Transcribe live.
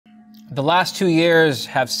The last 2 years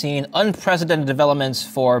have seen unprecedented developments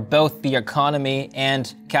for both the economy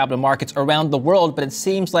and capital markets around the world, but it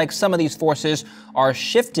seems like some of these forces are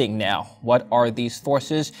shifting now. What are these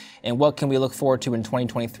forces, and what can we look forward to in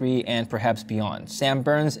 2023 and perhaps beyond? Sam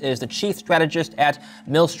Burns is the chief strategist at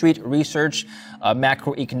Mill Street Research, a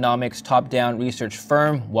macroeconomics top-down research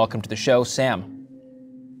firm. Welcome to the show, Sam.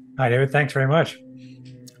 Hi, David. Thanks very much.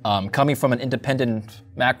 Coming from an independent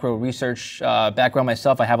macro research background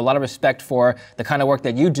myself, I have a lot of respect for the kind of work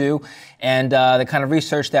that you do and the kind of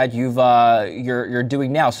research that you're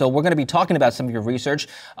doing now. So we're going to be talking about some of your research.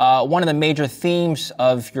 One of the major themes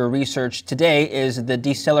of your research today is the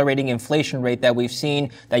decelerating inflation rate that we've seen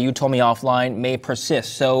that you told me offline may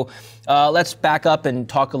persist. So let's back up and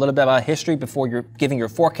talk a little bit about history before you're giving your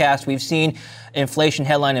forecast. We've seen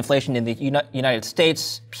headline inflation in the United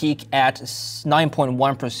States peak at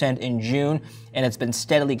 9.1% in June, and it's been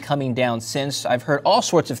steadily coming down since. I've heard all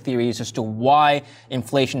sorts of theories as to why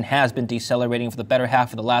inflation has been decelerating for the better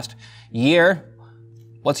half of the last year.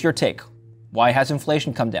 What's your take? Why has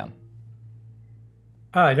inflation come down?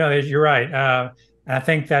 No, you're right. I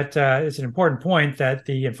think that it's an important point that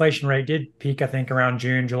the inflation rate did peak, I think, around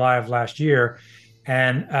June, July of last year,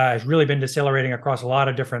 and has really been decelerating across a lot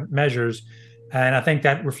of different measures. And I think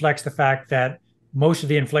that reflects the fact that most of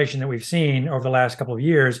the inflation that we've seen over the last couple of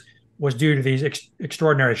years was due to these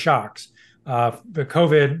extraordinary shocks.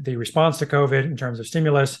 The response to COVID in terms of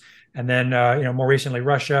stimulus, and then more recently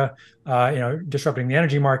Russia, disrupting the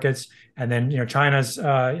energy markets, and then China's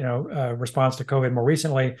response to COVID more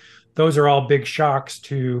recently. Those are all big shocks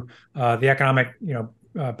to the economic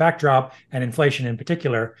backdrop and inflation in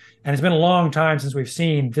particular. And it's been a long time since we've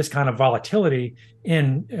seen this kind of volatility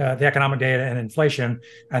in the economic data and inflation.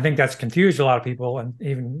 I think that's confused a lot of people, and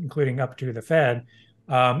even including up to the Fed.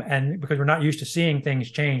 And because we're not used to seeing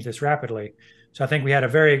things change this rapidly. So I think we had a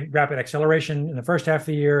very rapid acceleration in the first half of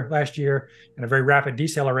the year last year, and a very rapid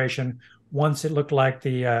deceleration once it looked like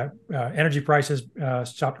the energy prices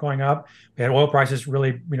stopped going up. We had oil prices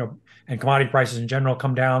really, and commodity prices in general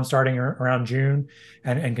come down starting around June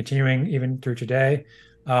and continuing even through today.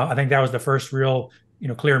 I think that was the first real,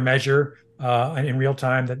 clear measure in real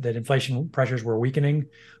time that inflation pressures were weakening.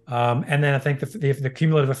 And then I think the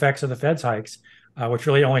cumulative effects of the Fed's hikes, which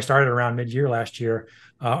really only started around mid-year last year,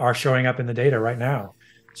 are showing up in the data right now.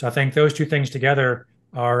 So I think those two things together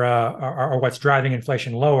are what's driving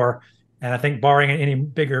inflation lower. And I think barring any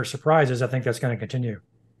bigger surprises, I think that's going to continue.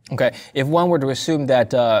 Okay. If one were to assume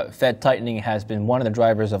that Fed tightening has been one of the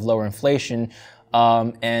drivers of lower inflation,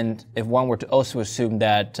 and if one were to also assume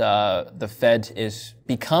that the Fed is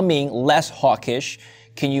becoming less hawkish,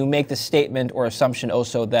 can you make the statement or assumption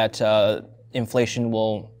also that inflation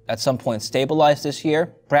will at some point stabilize this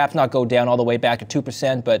year? Perhaps not go down all the way back to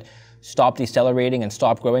 2%, but stop decelerating and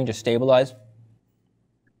stop growing, just stabilize?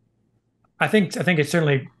 I think it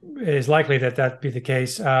certainly is likely that be the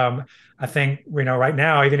case. I think right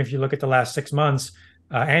now, even if you look at the last 6 months,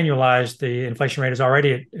 annualized, the inflation rate is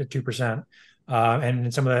already at 2%,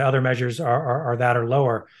 and some of the other measures are that or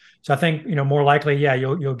lower. So I think more likely, yeah,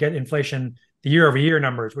 you'll get inflation, the year-over-year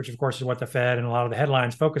numbers, which of course is what the Fed and a lot of the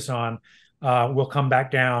headlines focus on, will come back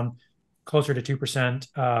down closer to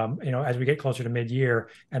 2%, as we get closer to mid-year,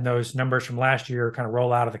 and those numbers from last year kind of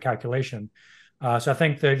roll out of the calculation. So I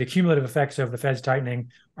think the cumulative effects of the Fed's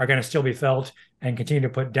tightening are going to still be felt and continue to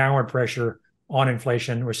put downward pressure on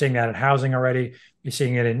inflation. We're seeing that in housing already. You're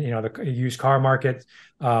seeing it in the used car market.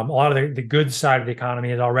 A lot of the goods side of the economy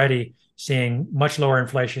is already seeing much lower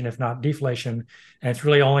inflation, if not deflation. And it's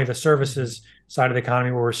really only the services side of the economy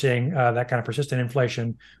where we're seeing that kind of persistent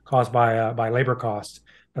inflation caused by labor costs.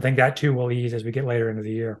 I think that too will ease as we get later into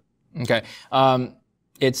the year. Okay.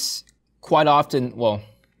 It's quite often, well,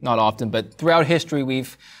 not often, but throughout history,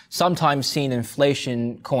 we've sometimes seen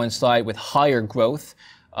inflation coincide with higher growth.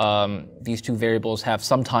 These two variables have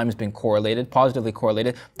sometimes been positively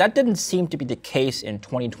correlated. That didn't seem to be the case in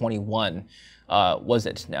 2021, was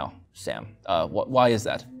it now, Sam? Why is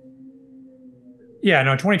that? Yeah,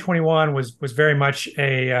 no, 2021 was very much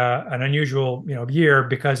an unusual year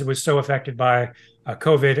because it was so affected by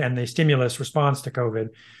COVID and the stimulus response to COVID.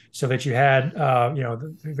 So that you had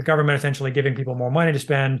the government essentially giving people more money to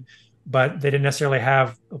spend, but they didn't necessarily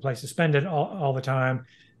have a place to spend it all the time.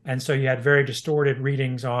 And so you had very distorted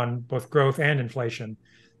readings on both growth and inflation.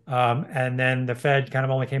 And then the Fed kind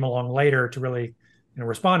of only came along later to really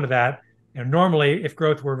respond to that. Normally, if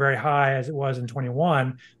growth were very high as it was in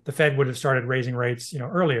 21, the Fed would have started raising rates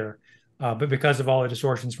earlier. But because of all the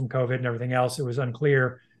distortions from COVID and everything else, it was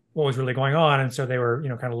unclear what was really going on. And so they were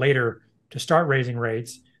kind of later to start raising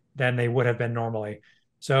rates than they would have been normally.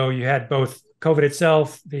 So you had both COVID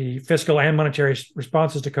itself, the fiscal and monetary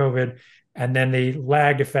responses to COVID, and then the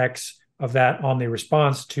lagged effects of that on the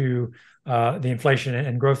response to the inflation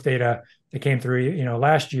and growth data that came through,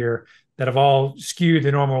 last year, that have all skewed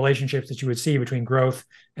the normal relationships that you would see between growth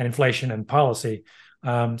and inflation and policy.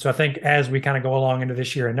 So I think as we kind of go along into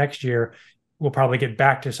this year and next year, we'll probably get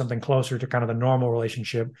back to something closer to kind of the normal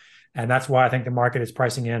relationship. And that's why I think the market is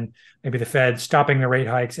pricing in maybe the Fed stopping the rate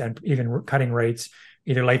hikes and even cutting rates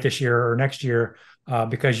either late this year or next year,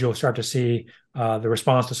 because you'll start to see the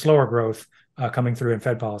response to slower growth coming through in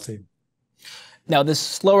Fed policy. Now, this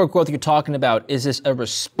slower growth you're talking about, is this a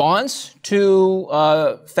response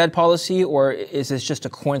to Fed policy, or is this just a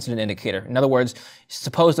coincident indicator? In other words,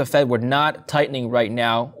 suppose the Fed were not tightening right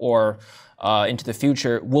now or into the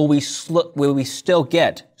future, will we still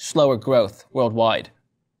get slower growth worldwide?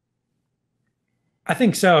 I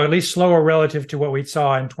think so, at least slower relative to what we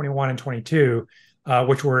saw in 21 and 22,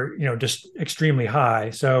 which were, just extremely high.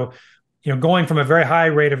 So, going from a very high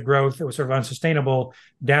rate of growth that was sort of unsustainable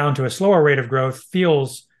down to a slower rate of growth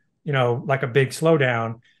feels, like a big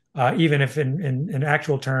slowdown, even if in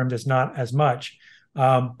actual terms it's not as much.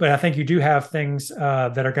 But I think you do have things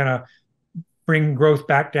that are going to bring growth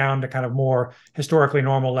back down to kind of more historically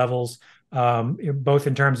normal levels, both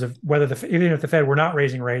in terms of whether even if the Fed were not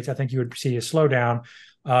raising rates, I think you would see a slowdown.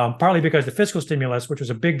 Partly because the fiscal stimulus, which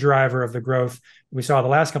was a big driver of the growth we saw the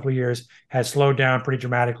last couple of years, has slowed down pretty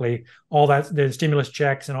dramatically. All that, the stimulus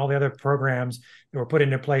checks and all the other programs that were put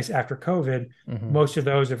into place after COVID, most of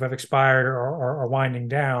those have expired or are winding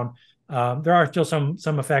down. There are still some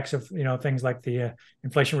effects of things like the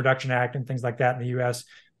Inflation Reduction Act and things like that in the U.S.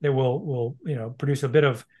 that will produce a bit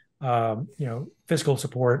of fiscal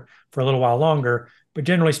support for a little while longer. But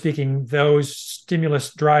generally speaking, those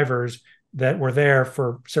stimulus drivers that were there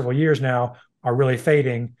for several years now are really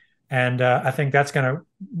fading. And I think that's going to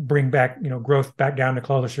bring back, growth back down to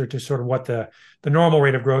closer to sort of what the normal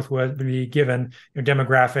rate of growth would be given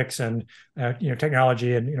demographics and,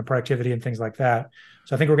 technology and, productivity and things like that.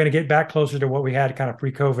 So I think we're going to get back closer to what we had kind of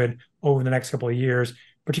pre-COVID over the next couple of years,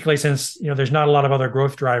 particularly since, there's not a lot of other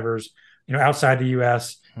growth drivers, outside the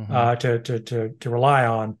U.S. To rely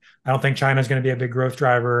on. I don't think China is going to be a big growth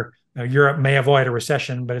driver. Europe may avoid a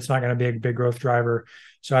recession, but it's not going to be a big growth driver.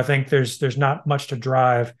 So I think there's not much to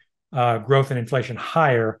drive growth and inflation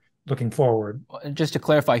higher looking forward. Just to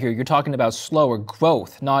clarify here, you're talking about slower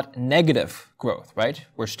growth, not negative growth, right?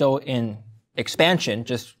 We're still in expansion,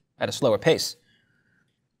 just at a slower pace.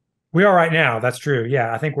 We are right now. That's true.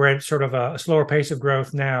 Yeah, I think we're at sort of a slower pace of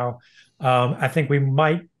growth now. I think we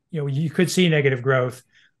might, you could see negative growth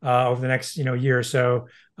over the next, year or so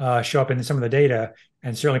show up in some of the data,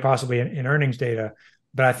 and certainly possibly in earnings data.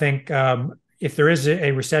 But I think if there is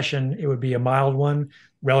a recession, it would be a mild one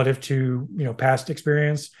relative to past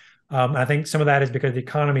experience. I think some of that is because the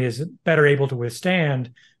economy is better able to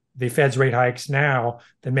withstand the Fed's rate hikes now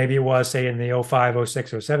than maybe it was, say, in the 05,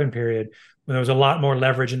 06, 07 period, when there was a lot more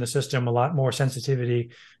leverage in the system, a lot more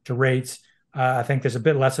sensitivity to rates. I think there's a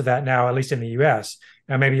bit less of that now, at least in the U.S.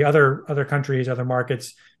 Now, maybe other countries, other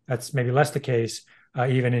markets, that's maybe less the case.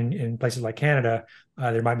 Even in places like Canada,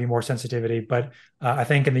 there might be more sensitivity. But I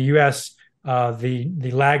think in the U.S.,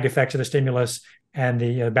 the lagged effects of the stimulus and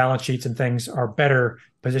the balance sheets and things are better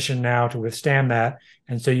positioned now to withstand that.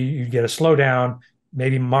 And so you get a slowdown,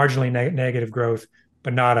 maybe marginally negative growth,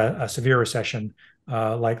 but not a severe recession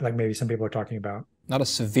like maybe some people are talking about. Not a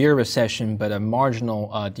severe recession, but a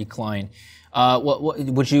marginal decline.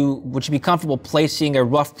 Would you be comfortable placing a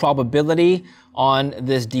rough probability on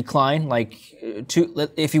this decline? Like,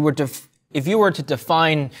 if you were to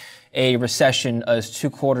define a recession as 2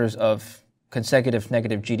 quarters of consecutive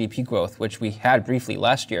negative GDP growth, which we had briefly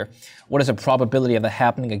last year, what is the probability of that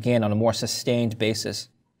happening again on a more sustained basis?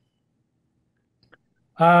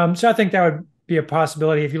 So I think that would be a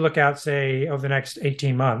possibility if you look out, say, over the next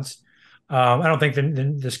 18 months. I don't think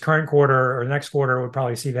this current quarter or the next quarter would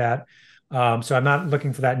probably see that. So I'm not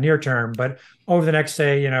looking for that near term, but over the next,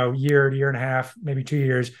 say, year and a half, maybe 2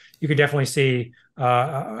 years, you could definitely see,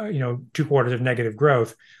 2 quarters of negative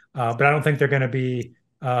growth. But I don't think they're going to be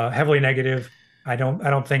heavily negative. I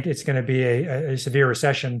don't think it's going to be a severe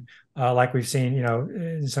recession like we've seen,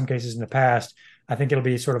 in some cases in the past. I think it'll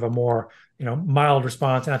be sort of a more, mild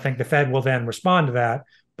response. And I think the Fed will then respond to that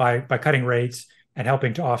by cutting rates and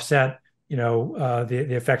helping to offset the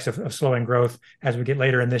effects of slowing growth as we get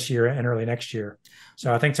later in this year and early next year.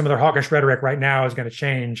 So I think some of their hawkish rhetoric right now is going to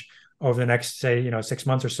change over the next, say, 6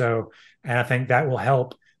 months or so. And I think that will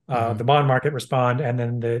help the bond market respond, and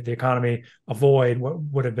then the economy avoid what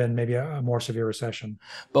would have been maybe a more severe recession.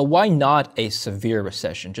 But why not a severe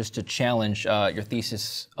recession? Just to challenge your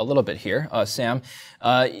thesis a little bit here, Sam.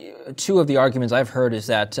 Two of the arguments I've heard is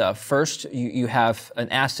that first, you have an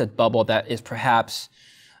asset bubble that is perhaps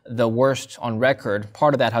the worst on record.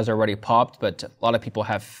 Part of that has already popped, but a lot of people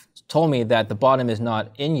have told me that the bottom is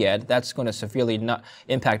not in yet. That's going to severely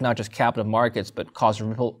impact not just capital markets, but cause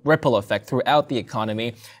a ripple effect throughout the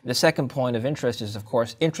economy. The second point of interest is, of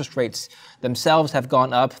course, interest rates themselves have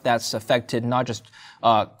gone up. That's affected not just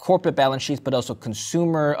corporate balance sheets, but also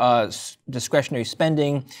consumer discretionary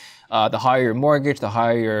spending. The higher your mortgage, the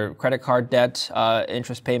higher your credit card debt,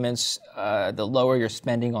 interest payments, the lower your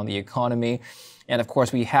spending on the economy. And of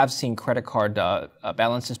course, we have seen credit card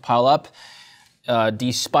balances pile up.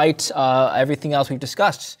 Despite everything else we've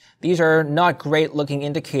discussed, these are not great-looking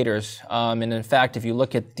indicators. And in fact, if you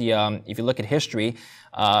look at history,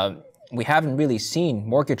 we haven't really seen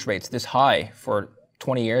mortgage rates this high for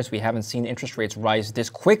 20 years. We haven't seen interest rates rise this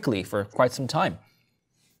quickly for quite some time.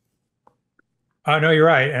 No, you're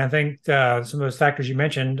right, and I think some of those factors you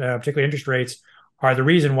mentioned, particularly interest rates, are the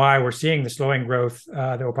reason why we're seeing the slowing growth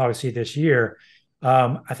that we'll probably see this year.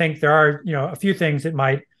 I think there are, a few things that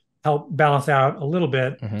might help balance out a little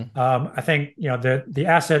bit. I think, the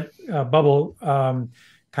asset bubble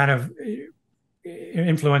kind of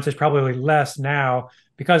influence is probably less now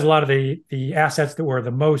because a lot of the assets that were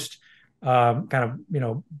the most bubble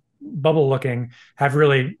looking have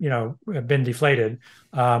really, been deflated.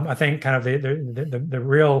 I think kind of the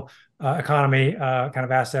real economy kind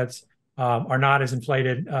of assets are not as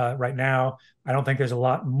inflated right now. I don't think there's a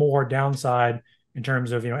lot more downside in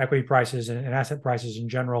terms of equity prices and asset prices in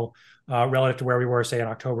general relative to where we were, say, in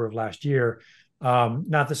October of last year.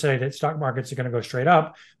 Not to say that stock markets are going to go straight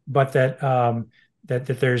up, but that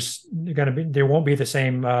there won't be the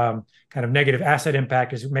same kind of negative asset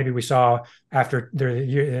impact as maybe we saw after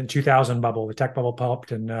the 2000 bubble. The tech bubble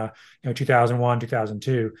popped in 2001,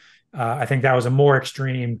 2002. I think that was a more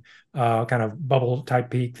extreme kind of bubble type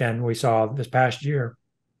peak than we saw this past year.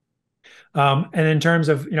 And in terms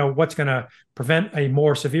of what's going to prevent a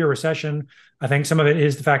more severe recession, I think some of it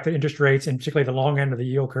is the fact that interest rates, and particularly the long end of the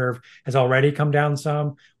yield curve, has already come down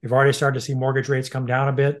some. We've already started to see mortgage rates come down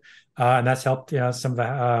a bit, and that's helped some of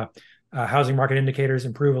the housing market indicators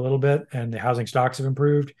improve a little bit, and the housing stocks have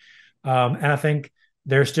improved. And I think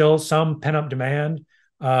there's still some pent-up demand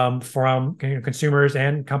from consumers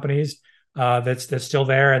and companies that's still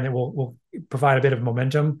there, and that will provide a bit of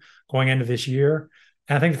momentum going into this year.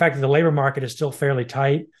 And I think the fact that the labor market is still fairly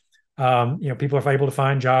tight, people are able to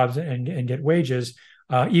find jobs and get wages,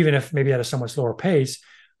 even if maybe at a somewhat slower pace,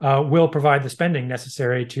 will provide the spending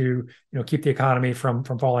necessary to keep the economy from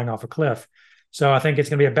falling off a cliff. So I think it's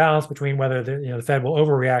going to be a balance between whether the Fed will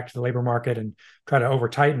overreact to the labor market and try to over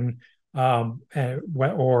tighten,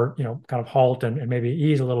 or kind of halt and maybe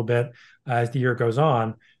ease a little bit as the year goes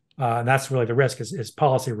on. And that's really the risk is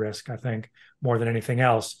policy risk, I think, more than anything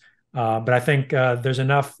else. But I think there's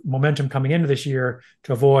enough momentum coming into this year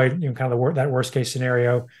to avoid kind of that worst case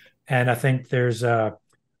scenario, and I think there's at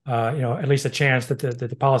least a chance that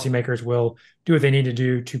the policymakers will do what they need to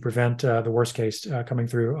do to prevent the worst case coming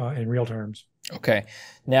through in real terms. Okay,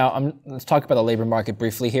 now let's talk about the labor market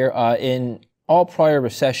briefly here. In all prior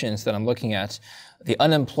recessions that I'm looking at, the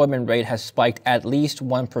unemployment rate has spiked at least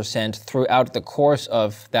 1% throughout the course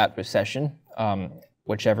of that recession,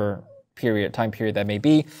 whichever time period that may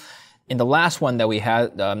be. In the last one that we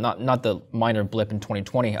had, not the minor blip in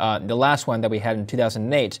 2020, the last one that we had in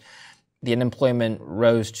 2008, the unemployment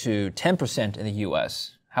rose to 10% in the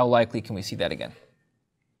U.S. How likely can we see that again?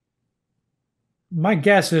 My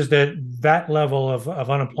guess is that level of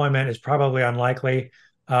unemployment is probably unlikely.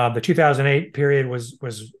 The 2008 period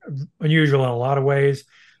was unusual in a lot of ways,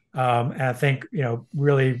 and I think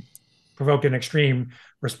really provoked an extreme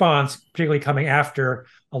response, particularly coming after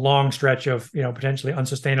a long stretch of potentially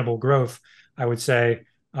unsustainable growth, I would say,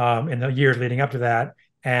 in the years leading up to that,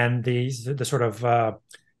 and the sort of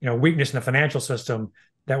weakness in the financial system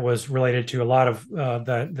that was related to a lot of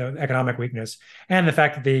the economic weakness, and the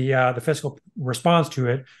fact that the fiscal response to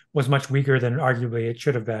it was much weaker than arguably it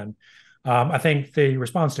should have been. I think the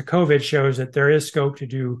response to COVID shows that there is scope to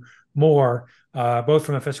do more, both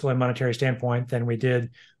from a fiscal and monetary standpoint, than we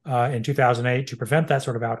did in 2008 to prevent that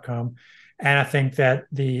sort of outcome. And I think that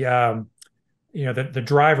the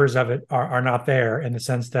drivers of it are not there, in the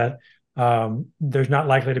sense that there's not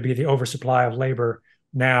likely to be the oversupply of labor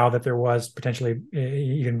now that there was potentially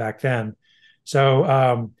even back then.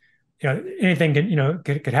 So anything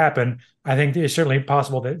could happen. I think it's certainly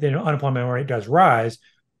possible that the unemployment rate does rise,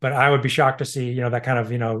 but I would be shocked to see, that kind of,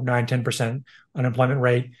 9-10% unemployment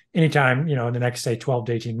rate anytime, in the next, say, 12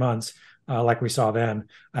 to 18 months, like we saw then.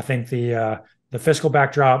 I think the fiscal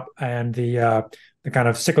backdrop and the kind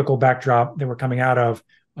of cyclical backdrop that we're coming out of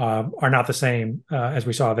are not the same as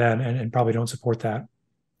we saw then, and probably don't support that.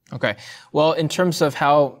 Okay. Well, in terms of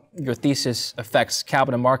how your thesis affects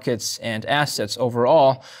capital markets and assets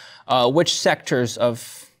overall, which sectors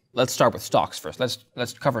of, let's start with stocks first.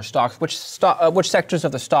 Let's cover stocks. Which sectors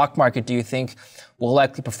of the stock market do you think will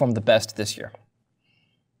likely perform the best this year?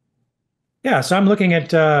 Yeah, so I'm looking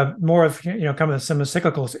at more of kind of some of the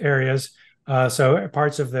cyclical areas. So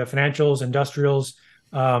parts of the financials, industrials,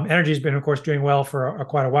 energy has been, of course, doing well for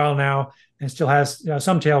quite a while now, and still has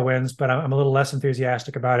some tailwinds. But I'm a little less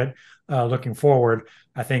enthusiastic about it looking forward.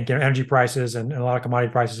 I think energy prices and a lot of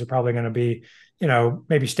commodity prices are probably going to be,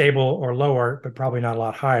 maybe stable or lower, but probably not a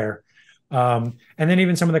lot higher. And then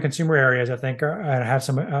even some of the consumer areas, I think, have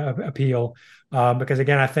some appeal because,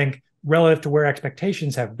 again, I think relative to where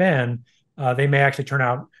expectations have been, they may actually turn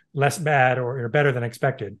out less bad or better than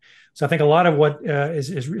expected. So I think a lot of what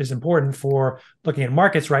is important for looking at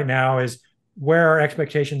markets right now is where are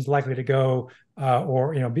expectations likely to go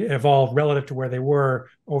or evolve relative to where they were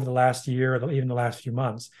over the last year or even the last few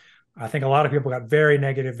months. I think a lot of people got very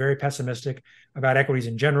negative, very pessimistic about equities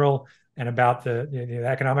in general and about the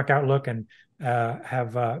economic outlook, and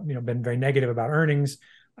have been very negative about earnings.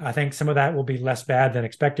 I think some of that will be less bad than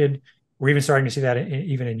expected. We're even starting to see that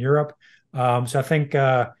even in Europe. So I think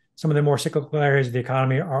some of the more cyclical areas of the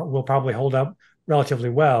economy will probably hold up relatively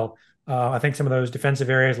well. I think some of those defensive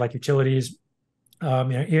areas like utilities,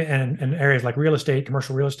 and areas like real estate,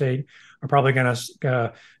 commercial real estate, are probably going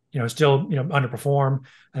to, still, underperform.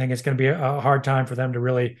 I think it's going to be a hard time for them to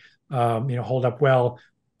really, hold up well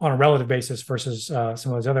on a relative basis versus some of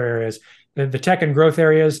those other areas. The tech and growth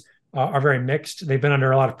areas are very mixed. They've been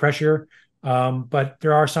under a lot of pressure, but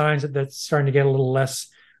there are signs that that's starting to get a little less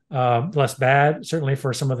bad, certainly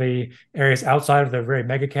for some of the areas outside of the very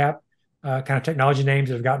mega cap kind of technology names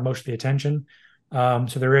that have gotten most of the attention. So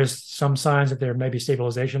there is some signs that there may be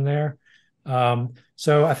stabilization there.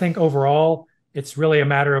 So I think overall, it's really a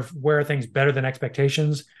matter of where are things better than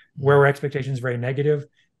expectations, where were expectations very negative.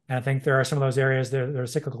 And I think there are some of those areas, there are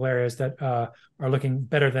cyclical areas that are looking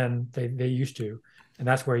better than they used to. And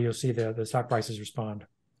that's where you'll see the stock prices respond.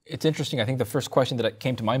 It's interesting. I think the first question that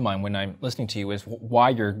came to my mind when I'm listening to you is why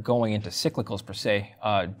you're going into cyclicals per se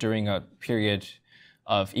during a period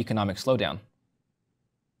of economic slowdown.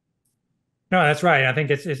 No, that's right. I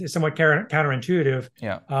think it's somewhat counterintuitive.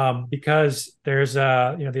 Yeah. Because there's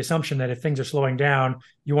the assumption that if things are slowing down,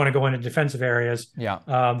 you want to go into defensive areas. Yeah.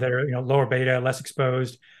 That are lower beta, less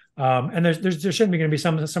exposed. And there shouldn't be going to be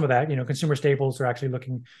some of that. Consumer staples are actually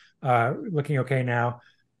looking okay now.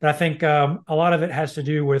 But I think a lot of it has to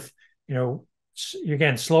do with,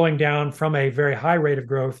 again, slowing down from a very high rate of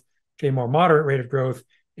growth to a more moderate rate of growth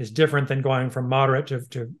is different than going from moderate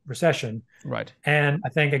to recession. Right. And I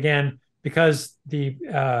think, again, because the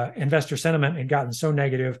investor sentiment had gotten so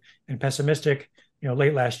negative and pessimistic,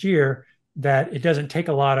 late last year, that it doesn't take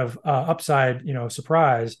a lot of upside,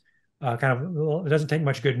 surprise, it doesn't take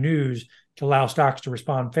much good news to allow stocks to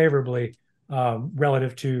respond favorably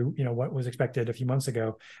relative to what was expected a few months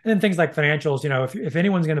ago. And then things like financials, if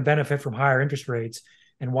anyone's going to benefit from higher interest rates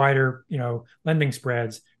and wider lending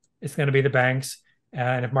spreads, it's going to be the banks.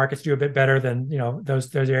 And if markets do a bit better, then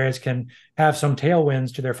those areas can have some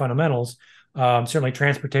tailwinds to their fundamentals. Certainly,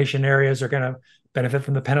 transportation areas are going to benefit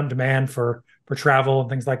from the pent-up demand for travel and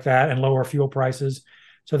things like that, and lower fuel prices.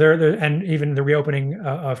 So and even the reopening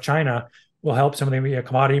of China will help some of the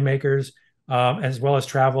commodity makers, as well as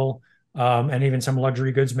travel, and even some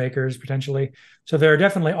luxury goods makers potentially. So there are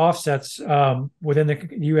definitely offsets within the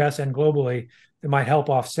U.S. and globally that might help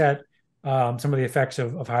offset some of the effects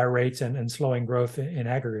of higher rates and slowing growth in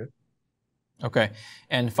aggregate. Okay.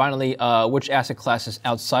 And finally, which asset classes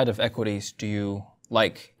outside of equities do you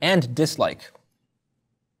like and dislike?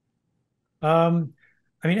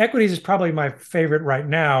 Equities is probably my favorite right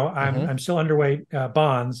now. I'm still underweight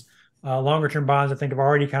bonds. Longer term bonds, I think, have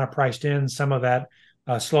already kind of priced in some of that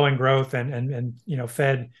slowing growth and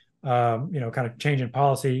Fed kind of change in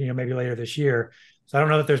policy maybe later this year. So I don't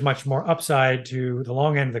know that there's much more upside to the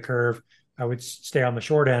long end of the curve. I would stay on the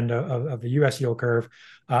short end of the U.S. yield curve.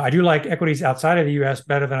 I do like equities outside of the U.S.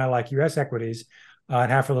 better than I like U.S. equities, and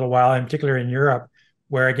have for a little while, in particular in Europe,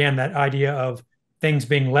 where again that idea of things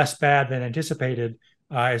being less bad than anticipated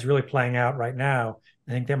is really playing out right now.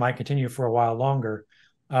 I think that might continue for a while longer.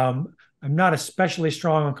 I'm not especially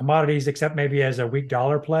strong on commodities, except maybe as a weak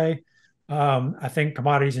dollar play. I think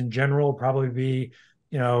commodities in general will probably be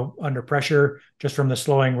under pressure just from the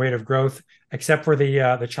slowing rate of growth, except for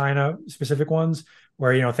the China specific ones,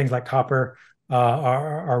 where things like copper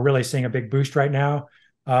are really seeing a big boost right now.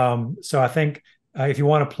 So I think if you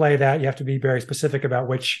want to play that, you have to be very specific about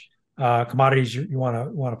which commodities you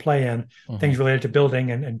want to play in. Mm-hmm. Things related to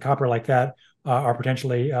building and copper like that are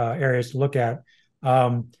potentially areas to look at.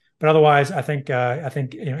 But otherwise, I think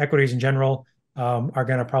equities in general are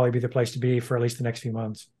going to probably be the place to be for at least the next few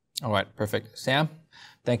months. All right, perfect. Sam,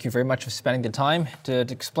 thank you very much for spending the time to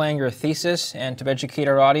explain your thesis and to educate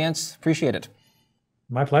our audience. Appreciate it.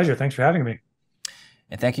 My pleasure. Thanks for having me.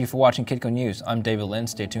 And thank you for watching Kitco News. I'm David Lin.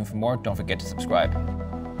 Stay tuned for more. Don't forget to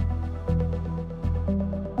subscribe.